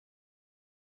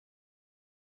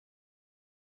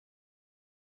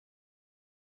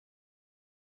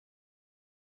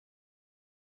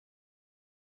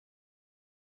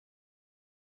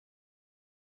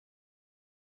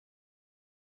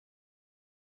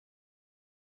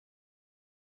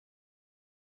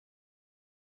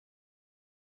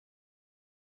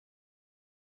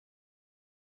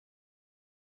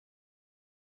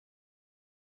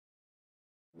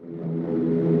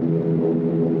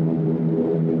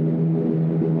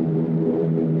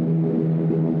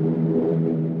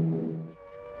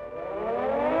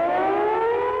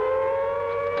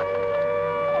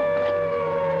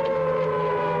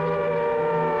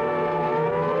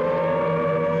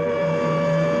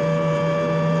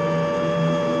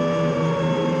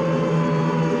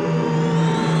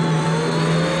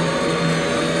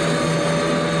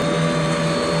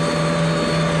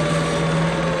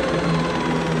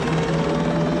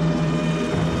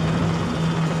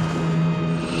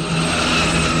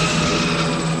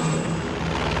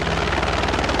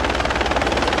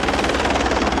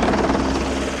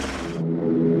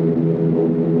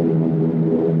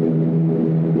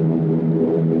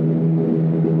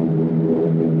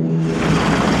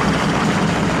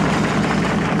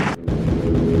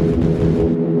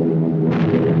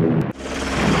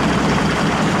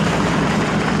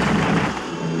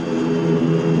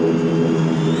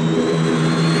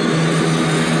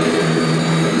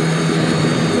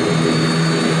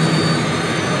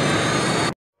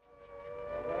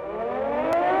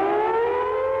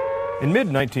In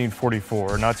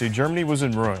mid-1944, Nazi Germany was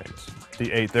in ruins. The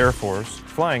 8th Air Force,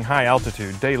 flying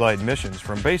high-altitude daylight missions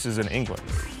from bases in England,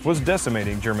 was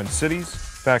decimating German cities,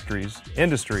 factories,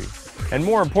 industry, and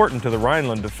more important to the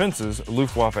Rhineland defenses,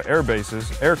 Luftwaffe air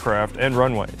bases, aircraft, and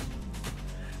runways.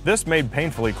 This made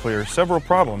painfully clear several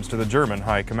problems to the German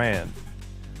high command.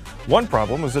 One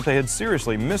problem was that they had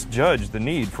seriously misjudged the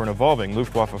need for an evolving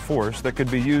Luftwaffe force that could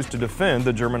be used to defend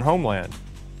the German homeland.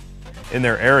 In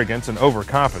their arrogance and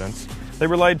overconfidence, they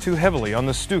relied too heavily on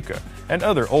the Stuka and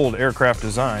other old aircraft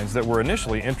designs that were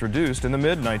initially introduced in the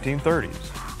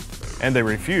mid-1930s. And they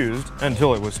refused,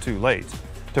 until it was too late,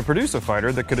 to produce a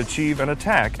fighter that could achieve an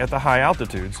attack at the high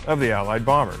altitudes of the Allied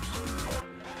bombers.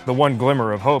 The one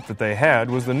glimmer of hope that they had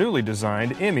was the newly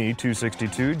designed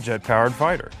Me-262 jet-powered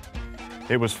fighter.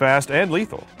 It was fast and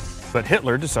lethal, but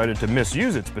Hitler decided to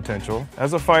misuse its potential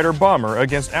as a fighter-bomber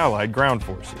against Allied ground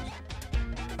forces.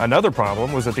 Another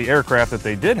problem was that the aircraft that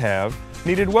they did have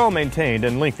needed well-maintained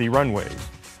and lengthy runways,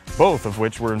 both of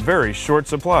which were in very short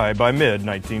supply by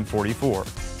mid-1944.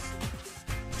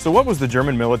 So what was the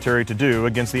German military to do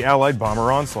against the Allied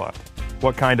bomber onslaught?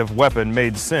 What kind of weapon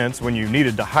made sense when you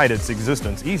needed to hide its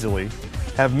existence easily,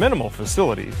 have minimal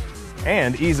facilities,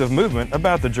 and ease of movement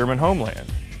about the German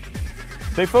homeland?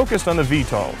 They focused on the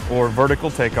VTOL, or vertical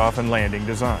takeoff and landing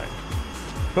design.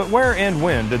 But where and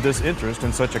when did this interest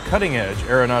in such a cutting-edge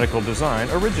aeronautical design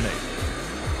originate?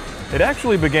 It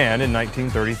actually began in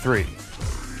 1933.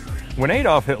 When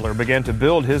Adolf Hitler began to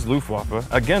build his Luftwaffe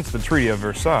against the Treaty of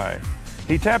Versailles,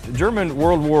 he tapped German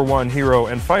World War I hero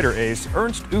and fighter ace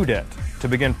Ernst Udet to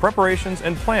begin preparations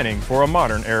and planning for a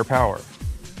modern air power.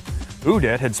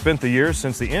 Udet had spent the years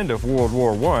since the end of World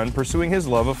War I pursuing his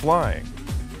love of flying.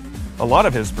 A lot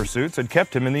of his pursuits had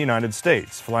kept him in the United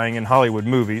States, flying in Hollywood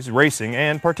movies, racing,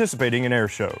 and participating in air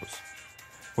shows.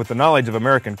 With the knowledge of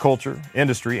American culture,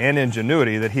 industry, and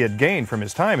ingenuity that he had gained from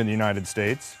his time in the United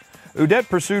States, Udet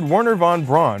pursued Wernher von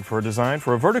Braun for a design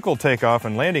for a vertical takeoff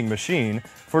and landing machine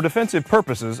for defensive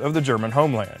purposes of the German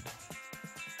homeland.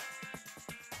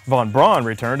 Von Braun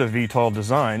returned a VTOL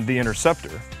design, the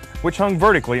Interceptor, which hung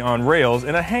vertically on rails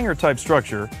in a hangar-type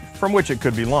structure from which it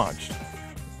could be launched.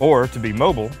 Or, to be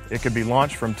mobile, it could be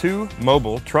launched from 2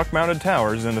 mobile truck-mounted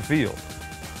towers in the field.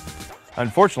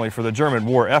 Unfortunately for the German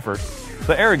war effort,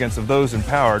 the arrogance of those in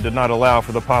power did not allow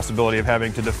for the possibility of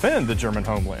having to defend the German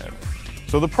homeland,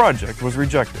 so the project was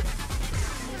rejected.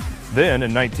 Then,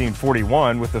 in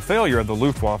 1941, with the failure of the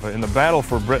Luftwaffe in the battle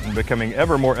for Britain becoming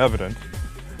ever more evident,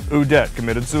 Udet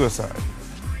committed suicide.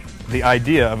 The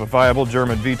idea of a viable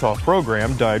German VTOL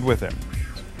program died with him.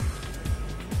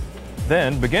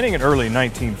 Then, beginning in early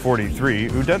 1943,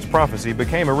 Udet's prophecy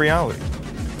became a reality.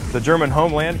 The German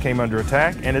homeland came under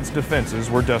attack and its defenses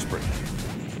were desperate.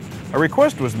 A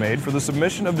request was made for the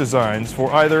submission of designs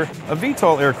for either a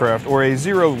VTOL aircraft or a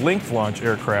zero-length launch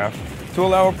aircraft to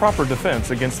allow a proper defense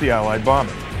against the Allied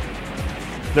bombing.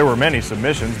 There were many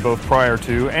submissions both prior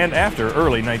to and after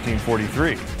early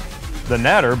 1943. The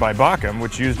Natter by Bochum,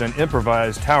 which used an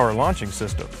improvised tower launching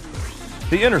system.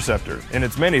 The Interceptor, in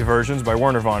its many versions by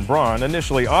Wernher von Braun,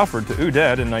 initially offered to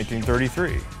Udet in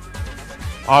 1933.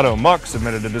 Otto Muck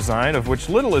submitted a design of which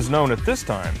little is known at this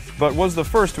time, but was the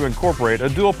first to incorporate a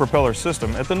dual-propeller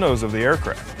system at the nose of the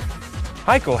aircraft.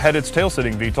 Heinkel had its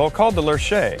tail-sitting VTOL called the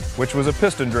Lerche, which was a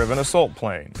piston-driven assault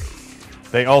plane.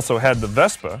 They also had the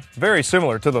Vespa, very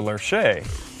similar to the Lerche,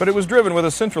 but it was driven with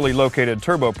a centrally located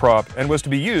turboprop and was to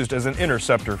be used as an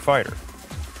interceptor fighter.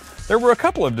 There were a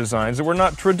couple of designs that were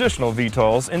not traditional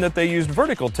VTOLs in that they used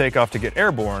vertical takeoff to get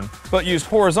airborne, but used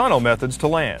horizontal methods to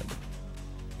land.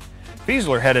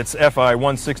 Fiesler had its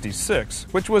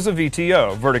FI-166, which was a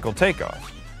VTO, vertical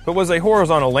takeoff, but was a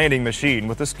horizontal landing machine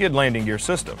with a skid landing gear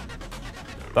system.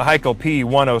 The Heikel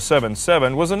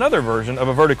P-1077 was another version of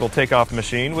a vertical takeoff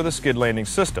machine with a skid landing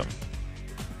system.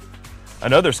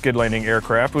 Another skid landing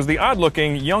aircraft was the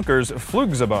odd-looking Junkers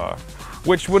Flugzeugboot,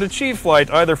 which would achieve flight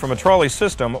either from a trolley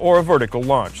system or a vertical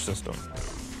launch system.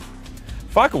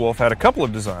 Focke-Wulf had a couple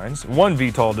of designs, one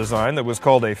VTOL design that was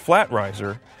called a flat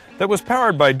riser, that was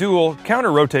powered by dual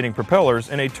counter-rotating propellers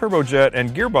in a turbojet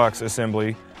and gearbox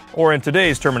assembly, or in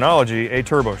today's terminology, a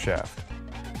turboshaft.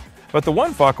 But the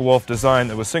one Focke-Wulf design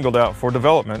that was singled out for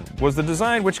development was the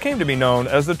design which came to be known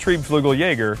as the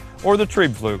Triebflugeljager, or the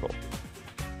Triebflugel.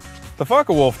 The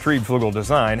Focke-Wulf Triebflugel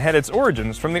design had its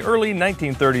origins from the early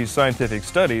 1930s scientific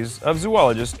studies of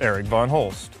zoologist Erich von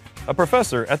Holst, a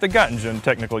professor at the Göttingen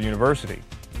Technical University.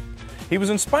 He was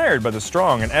inspired by the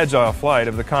strong and agile flight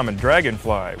of the common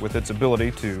dragonfly with its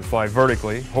ability to fly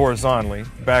vertically, horizontally,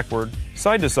 backward,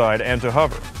 side to side, and to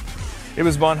hover. It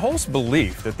was von Holst's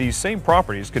belief that these same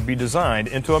properties could be designed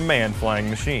into a man-flying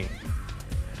machine.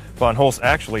 Von Holst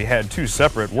actually had two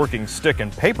separate working stick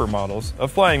and paper models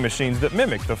of flying machines that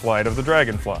mimicked the flight of the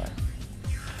dragonfly.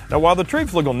 Now, while the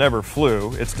Triebflugel never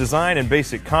flew, its design and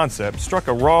basic concept struck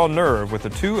a raw nerve with the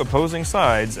two opposing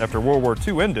sides after World War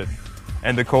II ended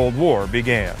and the Cold War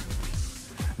began.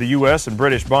 The U.S. and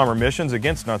British bomber missions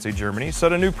against Nazi Germany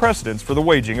set a new precedence for the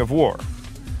waging of war.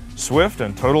 Swift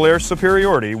and total air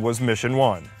superiority was Mission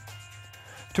 1.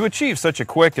 To achieve such a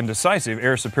quick and decisive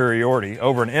air superiority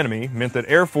over an enemy meant that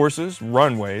air forces,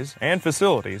 runways, and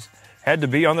facilities had to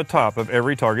be on the top of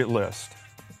every target list.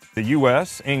 The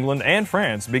U.S., England, and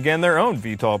France began their own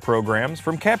VTOL programs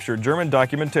from captured German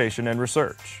documentation and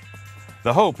research.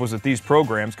 The hope was that these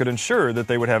programs could ensure that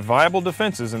they would have viable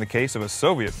defenses in the case of a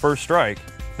Soviet first strike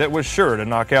that was sure to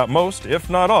knock out most, if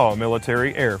not all,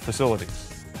 military air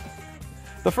facilities.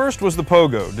 The first was the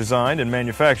Pogo, designed and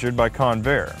manufactured by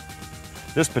Convair.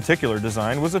 This particular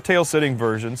design was a tail-sitting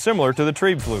version similar to the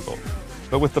Triebflugel,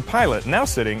 but with the pilot now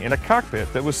sitting in a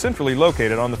cockpit that was centrally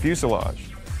located on the fuselage.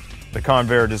 The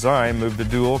Convair design moved the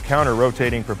dual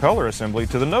counter-rotating propeller assembly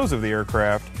to the nose of the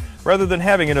aircraft rather than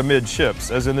having it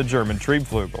amidships as in the German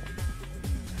Triebflugel.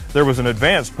 There was an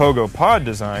advanced Pogo pod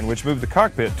design which moved the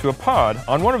cockpit to a pod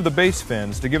on one of the base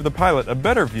fins to give the pilot a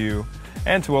better view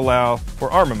and to allow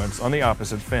for armaments on the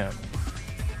opposite fin.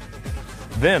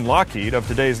 Then Lockheed, of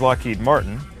today's Lockheed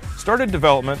Martin, started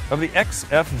development of the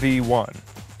XFV-1.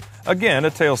 Again, a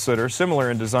tail-sitter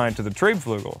similar in design to the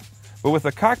Triebflugel, but with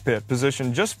the cockpit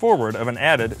positioned just forward of an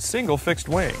added single fixed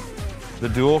wing. The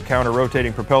dual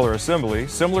counter-rotating propeller assembly,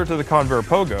 similar to the Convair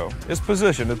Pogo, is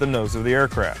positioned at the nose of the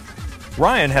aircraft.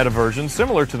 Ryan had a version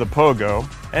similar to the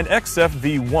Pogo and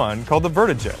XFV-1 called the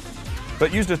Vertijet,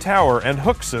 but used a tower and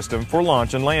hook system for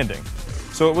launch and landing.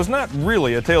 So it was not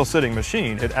really a tail-sitting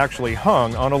machine, it actually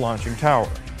hung on a launching tower.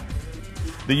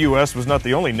 The U.S. was not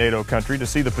the only NATO country to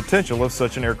see the potential of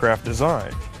such an aircraft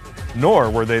design, nor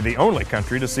were they the only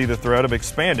country to see the threat of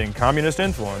expanding communist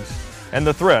influence and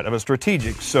the threat of a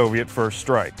strategic Soviet first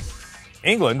strike.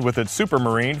 England, with its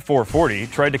Supermarine 440,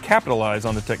 tried to capitalize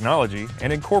on the technology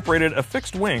and incorporated a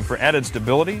fixed wing for added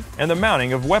stability and the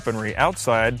mounting of weaponry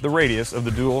outside the radius of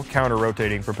the dual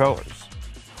counter-rotating propellers.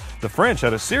 The French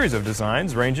had a series of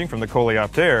designs ranging from the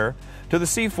Coléoptère to the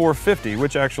C-450,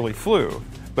 which actually flew,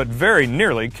 but very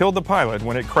nearly killed the pilot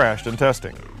when it crashed in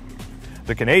testing.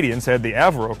 The Canadians had the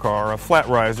Avrocar, a flat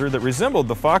riser that resembled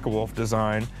the Focke-Wulf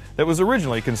design that was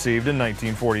originally conceived in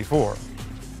 1944.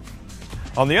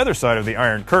 On the other side of the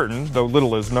Iron Curtain, though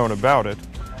little is known about it,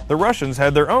 the Russians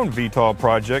had their own VTOL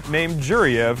project named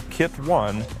Juryev Kit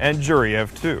 1 and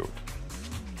Juryev 2.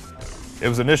 It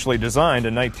was initially designed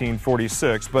in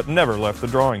 1946 but never left the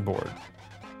drawing board.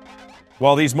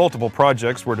 While these multiple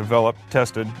projects were developed,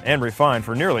 tested, and refined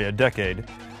for nearly a decade,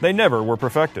 they never were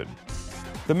perfected.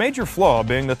 The major flaw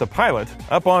being that the pilot,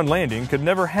 upon landing, could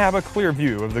never have a clear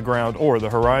view of the ground or the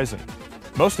horizon.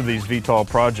 Most of these VTOL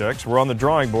projects were on the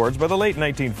drawing boards by the late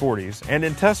 1940s and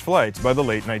in test flights by the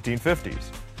late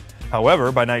 1950s.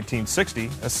 However, by 1960,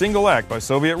 a single act by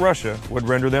Soviet Russia would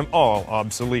render them all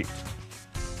obsolete.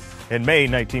 In May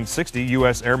 1960,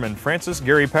 U.S. Airman Francis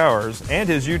Gary Powers and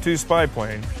his U-2 spy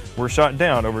plane were shot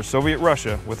down over Soviet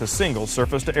Russia with a single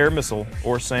surface-to-air missile,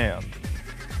 or SAM.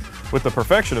 With the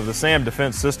perfection of the SAM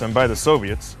defense system by the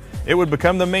Soviets, it would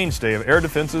become the mainstay of air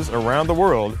defenses around the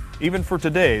world, even for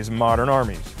today's modern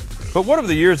armies. But what of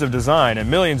the years of design and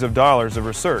millions of dollars of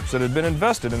research that had been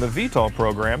invested in the VTOL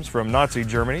programs from Nazi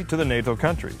Germany to the NATO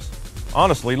countries?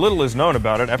 Honestly, little is known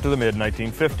about it after the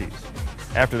mid-1950s.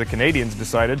 After the Canadians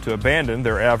decided to abandon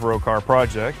their Avrocar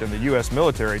project and the U.S.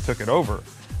 military took it over,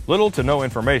 little to no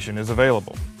information is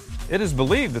available. It is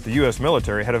believed that the U.S.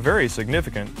 military had a very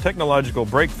significant technological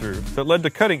breakthrough that led to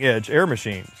cutting-edge air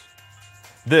machines.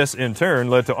 This, in turn,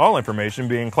 led to all information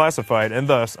being classified and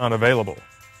thus unavailable.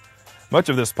 Much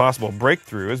of this possible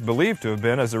breakthrough is believed to have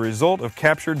been as a result of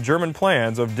captured German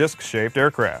plans of disc-shaped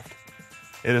aircraft.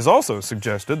 It is also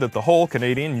suggested that the whole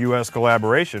Canadian-U.S.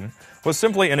 collaboration was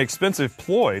simply an expensive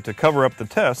ploy to cover up the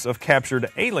tests of captured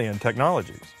alien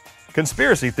technologies.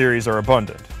 Conspiracy theories are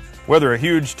abundant. Whether a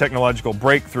huge technological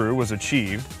breakthrough was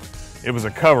achieved, it was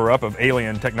a cover-up of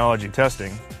alien technology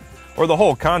testing, or the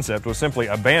whole concept was simply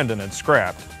abandoned and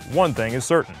scrapped, one thing is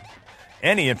certain.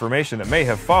 Any information that may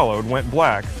have followed went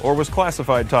black or was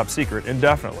classified top secret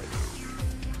indefinitely.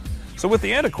 So with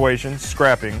the antiquation,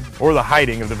 scrapping, or the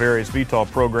hiding of the various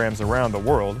VTOL programs around the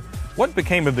world, what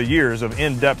became of the years of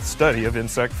in-depth study of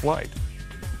insect flight?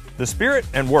 The spirit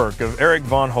and work of Erich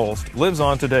von Holst lives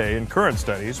on today in current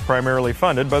studies primarily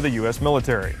funded by the U.S.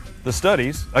 military. The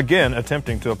studies, again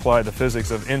attempting to apply the physics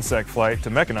of insect flight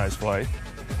to mechanized flight,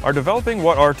 are developing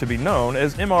what are to be known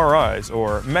as MRIs,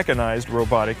 or mechanized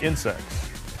robotic insects.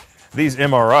 These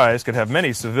MRIs could have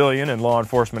many civilian and law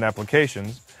enforcement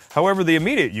applications. However, the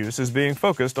immediate use is being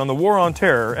focused on the war on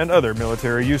terror and other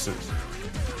military uses.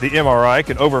 The MRI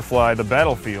could overfly the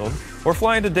battlefield or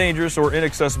fly into dangerous or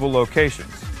inaccessible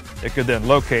locations. It could then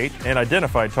locate and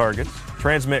identify targets,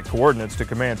 transmit coordinates to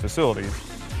command facilities,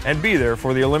 and be there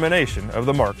for the elimination of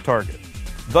the marked target,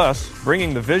 thus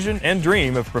bringing the vision and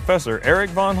dream of Professor Erich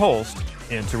von Holst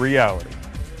into reality.